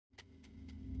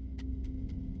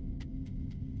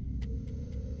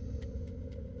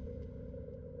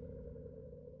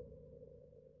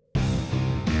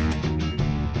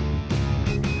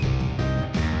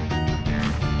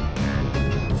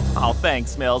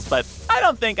thanks, Mills, but I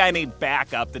don't think I need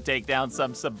backup to take down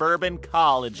some suburban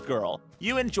college girl.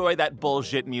 You enjoy that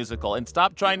bullshit musical and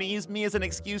stop trying to use me as an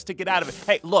excuse to get out of it.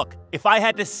 Hey, look, if I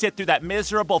had to sit through that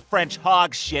miserable French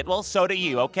hog shit, well, so do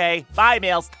you, okay? Bye,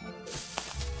 Mills.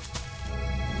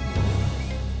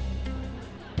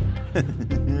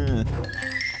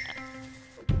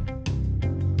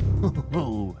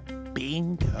 Ooh,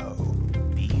 bingo.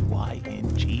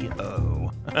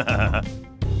 B-Y-N-G-O.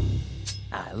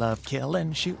 I love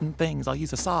killing, shooting things. I'll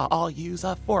use a saw, I'll use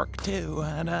a fork too.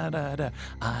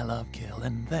 I love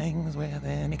killing things with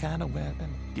any kind of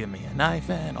weapon. Give me a knife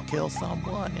and I'll kill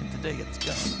someone. And today it's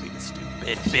gonna be the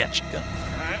stupid bitch gun.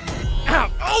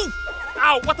 Ow! Oh!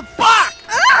 Ow! What the fuck?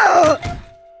 Ow!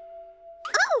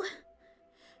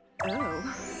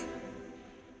 Oh.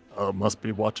 Oh, must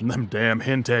be watching them damn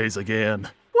hentes again.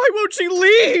 Why won't she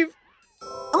leave?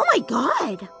 Oh my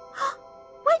god!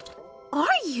 What are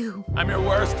you? I'm your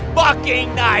worst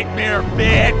fucking nightmare,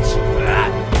 bitch!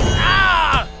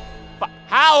 Ah!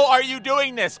 How are you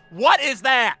doing this? What is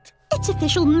that? It's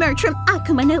official merch from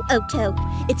Akuma no Oto.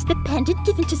 It's the pendant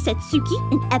given to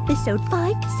Setsuki in episode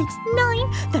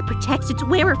 569 that protects its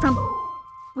wearer from...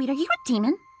 Wait, are you a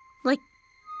demon? Like,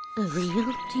 a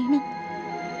real demon?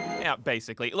 Yeah,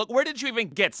 basically. Look, where did you even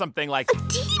get something like... A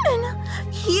demon?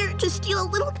 Here to steal a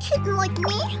little kitten like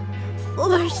me?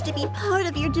 Forced to be part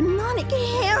of your demonic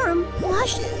harem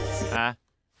plushes.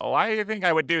 Why do you think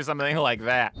I would do something like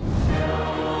that?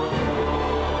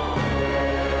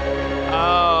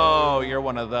 Oh, you're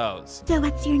one of those. So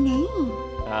what's your name?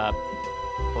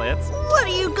 Blitz? What are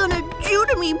you gonna do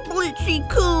to me,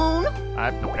 Blitzy-kun?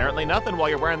 Apparently nothing while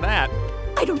you're wearing that.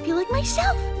 I don't feel like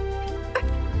myself.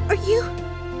 Are you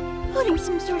putting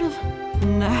some sort of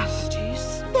nasty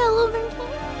spell over me?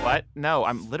 What? No,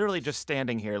 I'm literally just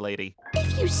standing here, lady.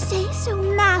 If you say so,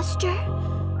 Master.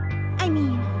 I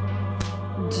mean,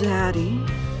 Daddy.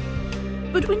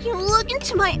 But when you look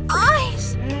into my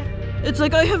eyes, it's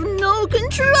like I have no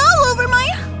control over my...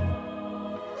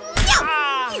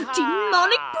 You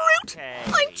demonic brute! Okay.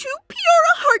 I'm too pure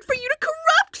a heart for you to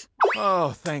corrupt!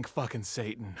 Oh, thank fucking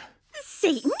Satan.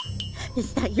 Satan?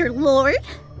 Is that your lord?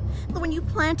 The one you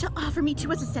plan to offer me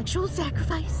to as a sexual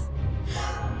sacrifice?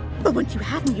 But once you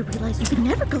have me, you realize you could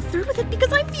never go through with it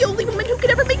because I'm the only woman who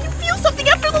could ever make you feel something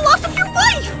after the loss of your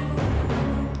wife!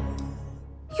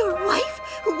 Your wife,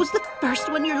 who was the first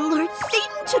one your Lord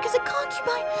Satan took as a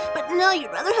concubine, but now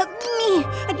you'd rather have me,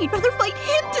 and you'd rather fight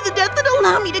him to the death than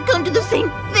allow me to come to the same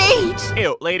fate!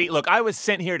 Ew, lady, look, I was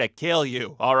sent here to kill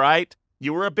you, all right?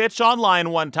 You were a bitch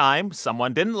online one time,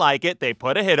 someone didn't like it, they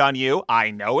put a hit on you. I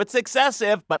know it's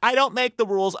excessive, but I don't make the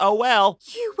rules, oh well.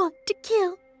 You want to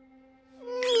kill me?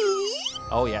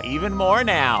 Oh yeah, even more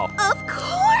now. Of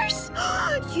course!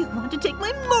 You want to take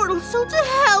my mortal soul to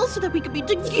hell so that we could be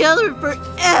together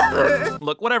forever!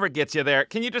 Look, whatever gets you there,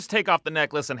 can you just take off the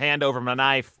necklace and hand over my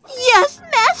knife? Yes,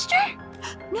 Master!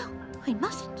 No, I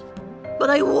mustn't.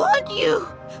 But I want you!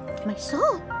 My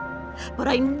soul. But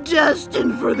I'm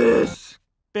destined for this!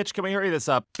 Bitch, can we hurry this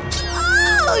up?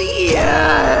 Oh,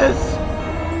 yes!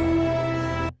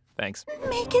 Thanks.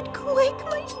 Make it quick,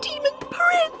 my demon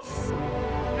prince!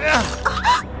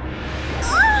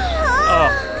 Oh,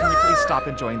 can you please stop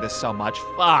enjoying this so much?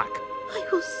 Fuck! I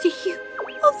will see you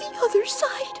on the other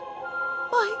side,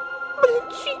 my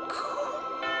Blitzy-kun.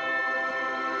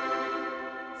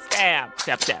 Stab,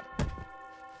 stab, stab.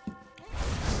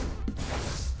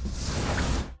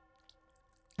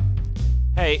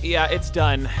 Hey, yeah, it's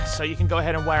done. So you can go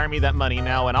ahead and wire me that money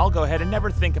now, and I'll go ahead and never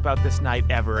think about this night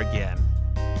ever again.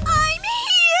 I'm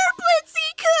here,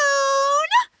 Blitzy-kun!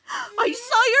 I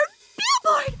saw your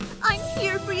billboard! I'm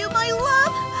here for you, my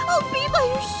love! I'll be by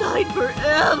your side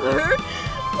forever!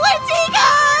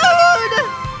 Blitzy-kun!